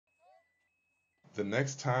The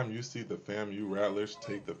next time you see the FAMU Rattlers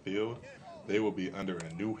take the field, they will be under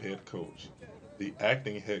a new head coach. The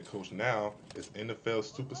acting head coach now is NFL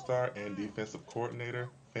superstar and defensive coordinator,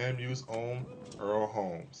 FAMU's own Earl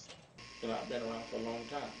Holmes. I've been around for a long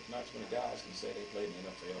time. Not too many guys can say they played in the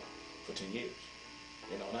NFL for 10 years.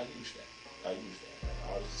 And I use that.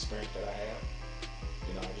 All this experience that I have,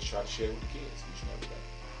 I just try to share with the kids each and every day.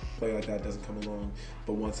 Play like that doesn't come along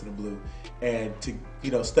but once in a blue, and to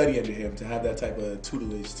study under him, to have that type of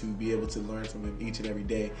tutelage, to be able to learn from him each and every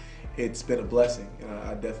day, it's been a blessing.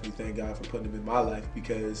 I definitely thank God for putting him in my life,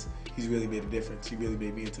 because he's really made a difference. He really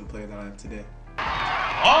made me into the player that I am today.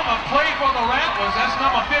 On the play for the Rattlers, that's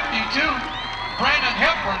number 52, Brandon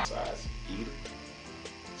Hepburn. Besides eating,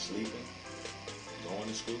 sleeping, going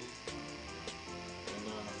to school, and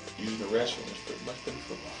using the restroom is pretty much been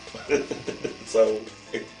football. So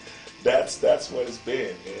that's what it's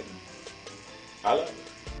been, and I love it.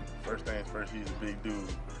 First things first, he's a big dude.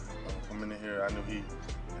 Coming in here, I knew he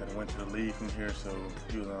had went to the league from here, so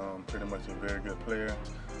he was pretty much a very good player.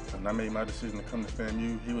 When I made my decision to come to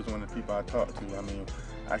FAMU, he was one of the people I talked to.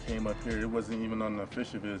 I came up here, it wasn't even on an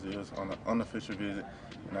official visit, it was on an unofficial visit.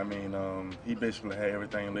 And he basically had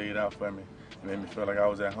everything laid out for me. It made me feel like I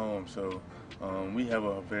was at home, so we have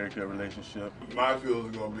a very good relationship. My field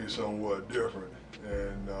is going to be somewhat different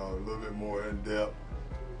and a little bit more in-depth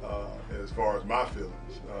as far as my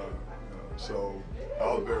feelings. So I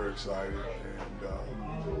was very excited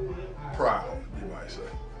and proud, you might say.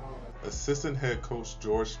 Assistant head coach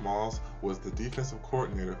George Smalls was the defensive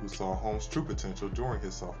coordinator who saw Holmes' true potential during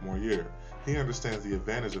his sophomore year. He understands the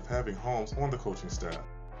advantage of having Holmes on the coaching staff.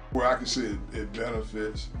 Where I can see it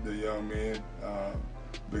benefits the young men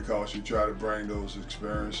because you try to bring those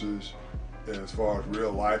experiences, as far as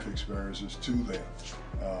real life experiences, to them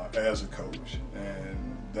as a coach.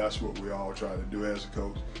 And that's what we all try to do as a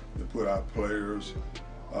coach, to put our players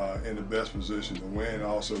in the best position to win,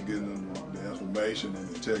 also getting them the information and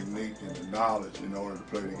the technique and the knowledge in order to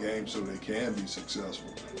play the game so they can be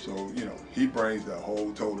successful. So, he brings that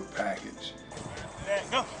whole total package.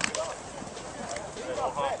 Go.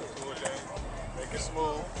 Make it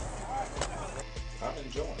smooth. I'm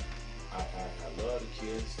enjoying it. I love the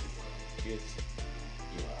kids. I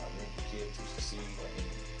want the kids to see.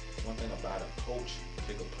 One thing about a coach,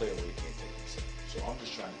 take a player where they can't take themselves. So I'm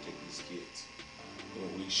just trying to take these kids.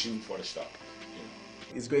 We shoot for the stars.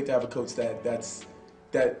 It's great to have a coach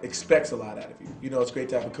that expects a lot out of you. It's great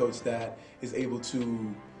to have a coach that is able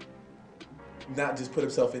to not just put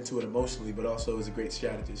himself into it emotionally, but also is a great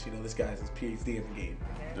strategist. This guy has his PhD in the game.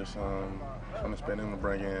 Just I'm expecting to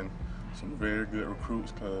bring in some very good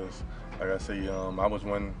recruits, because, like I say, I was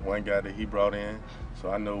one guy that he brought in,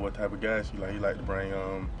 so I know what type of guys he like. He like to bring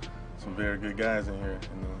some very good guys in here,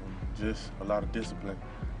 and just a lot of discipline.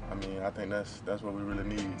 I think that's what we really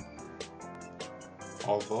need.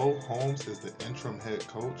 Although Holmes is the interim head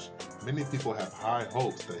coach, many people have high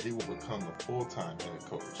hopes that he will become the full-time head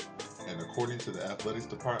coach. And according to the athletics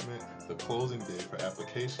department, the closing date for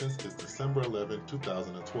applications is December 11,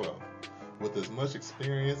 2012. With as much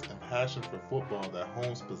experience and passion for football that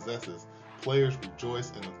Holmes possesses, players rejoice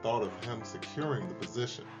in the thought of him securing the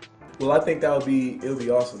position. Well, I think it'll be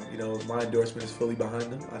awesome. My endorsement is fully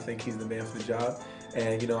behind him. I think he's the man for the job,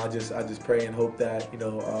 and I just pray and hope that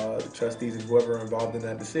the trustees and whoever are involved in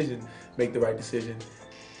that decision make the right decision.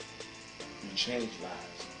 You change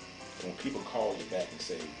lives. When people call you back and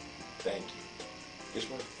say thank you, it's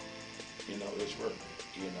worth it. It's worth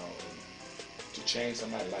it. And to change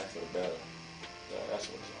somebody's life for the better, that's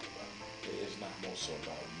what it's all about. It's not more so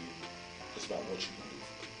about you. It's about what you can do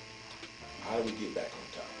for people. How do we get back on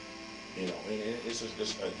top? And it's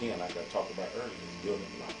just, again, like I talked about earlier, it's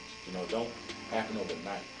building blocks. Don't happen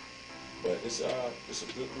overnight. But it's a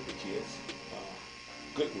good group of kids.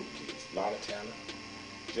 A lot of talent.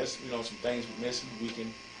 Just, some things we're missing, we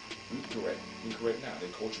can correct. We can correct now.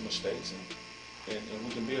 They're coaching mistakes, and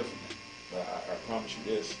we can build from that. But I promise you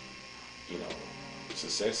this,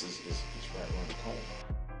 success is right